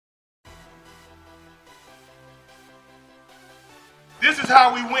This is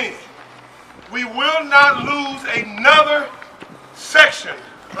how we win. We will not lose another section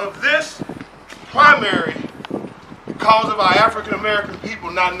of this primary because of our African American people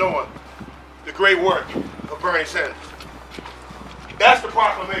not knowing the great work of Bernie Sanders. That's the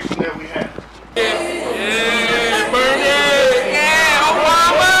proclamation that we have. Yeah, Bernie! Yeah,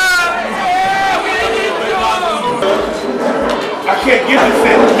 Obama! I can't get this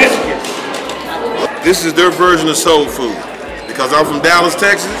in Michigan. This is their version of soul food. Because I'm from Dallas,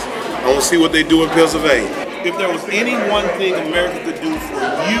 Texas, I want to see what they do in Pennsylvania. If there was any one thing America could do for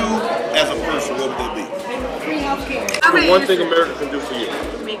you as a person, what would that be? Free healthcare. The one thing America can do for you.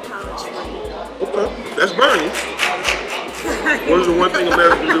 Make college free. Okay, that's Bernie. What is the one thing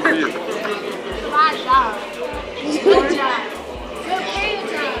America can do for you? My job. Good job. Good paying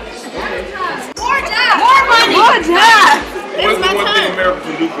jobs. More jobs. More money. More jobs. What is the one thing America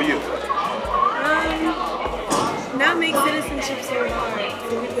can do for you? Not make citizenship so hard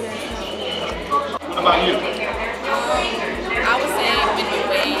for people that have. How about you? I would say minimum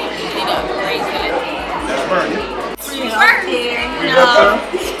wage, you know, raise that. That's Bernie. Free healthcare. Free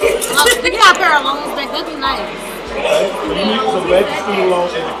healthcare? We got pair of loans back. That'd be nice. Okay. So you need some basic student loan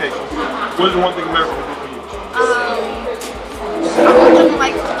education. What is the one thing America can do for you? I wouldn't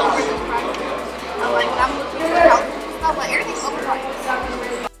like to over this price. I like when I'm looking for help stuff, like everything's overpriced.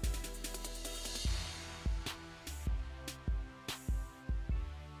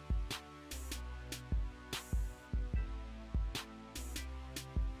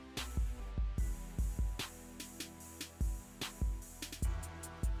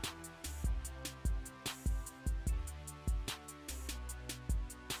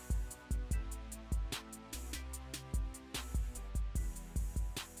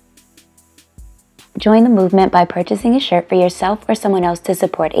 Join the movement by purchasing a shirt for yourself or someone else to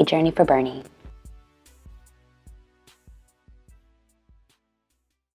support A Journey for Bernie.